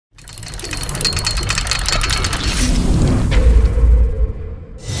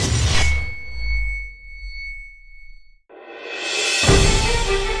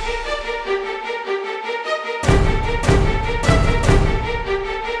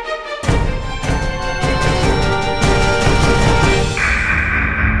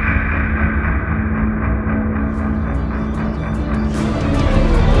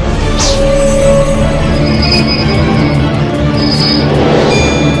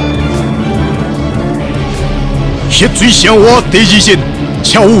铁嘴声话第2线，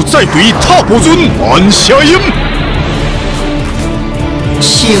跳舞再对踏步尊按下音。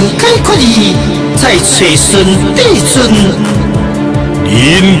先解决伊，再找顺帝尊。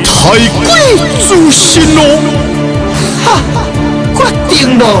因太贵自信咯！哈，决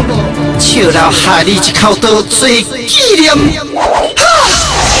定咯！笑老害你一口刀做纪念。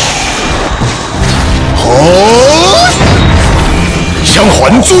相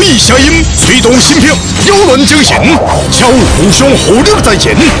反注意声音，催动心跳，扰乱精神，跳舞互相互力在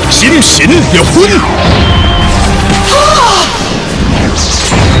前，心神入魂。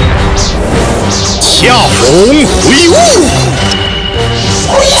恰红挥舞，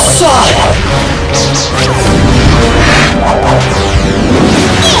挥耍。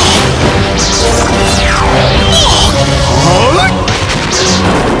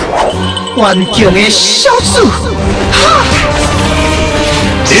顽强的小子，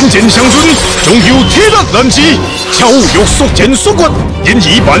连剑相尊，终有铁力难支。跳舞欲速战速决，因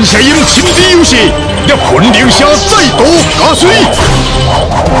以慢下音亲自优势，入魂令下再度加水。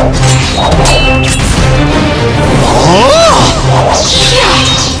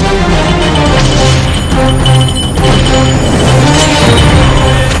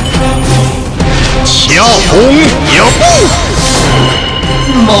恰红也不。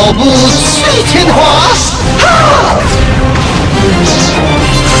毛不翠天华，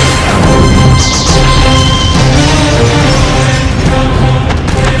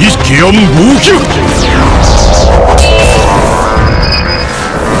一剑无极，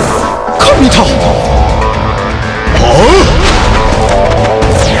看他！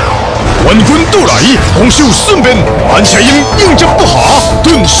援军到来，攻守顺便，按下音应接不暇，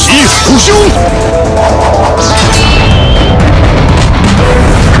顿时互相。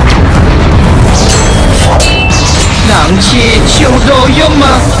人切就路用吗？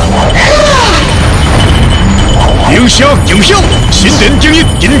留下惊响，新人经一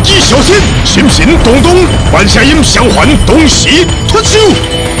金鸡小天，心神动动，万下音相还，同时脱手。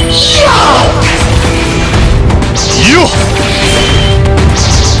呀！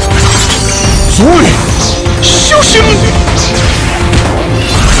注意，小心！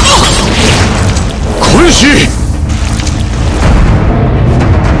困死！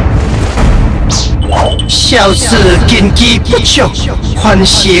小子根基不足，还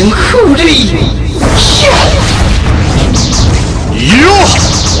成负累。哟！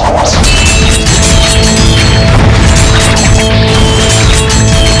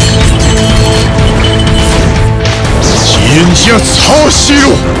真正吵死了！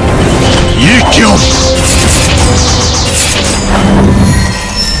一剑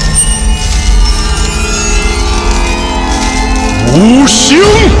无形。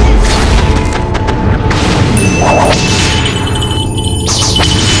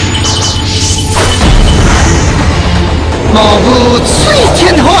毛不翠天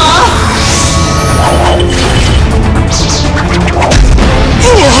华，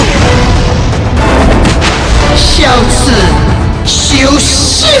小子休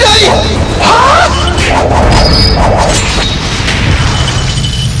息来！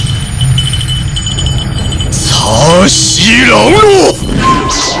吵死人了！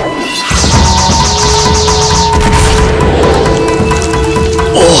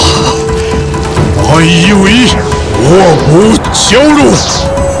我以为我不交了。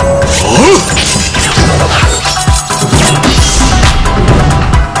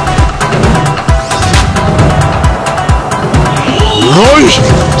来！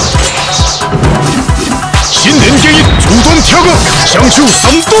新人建议主动跳跃，双手三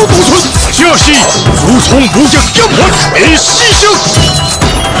刀夺出，这是自从无极剑法的死相。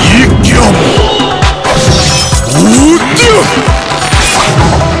一剑无敌。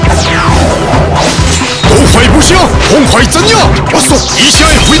多快不下，痛快怎样？我说以下的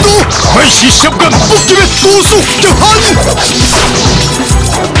回刀，乃是杀人不及的多数极限。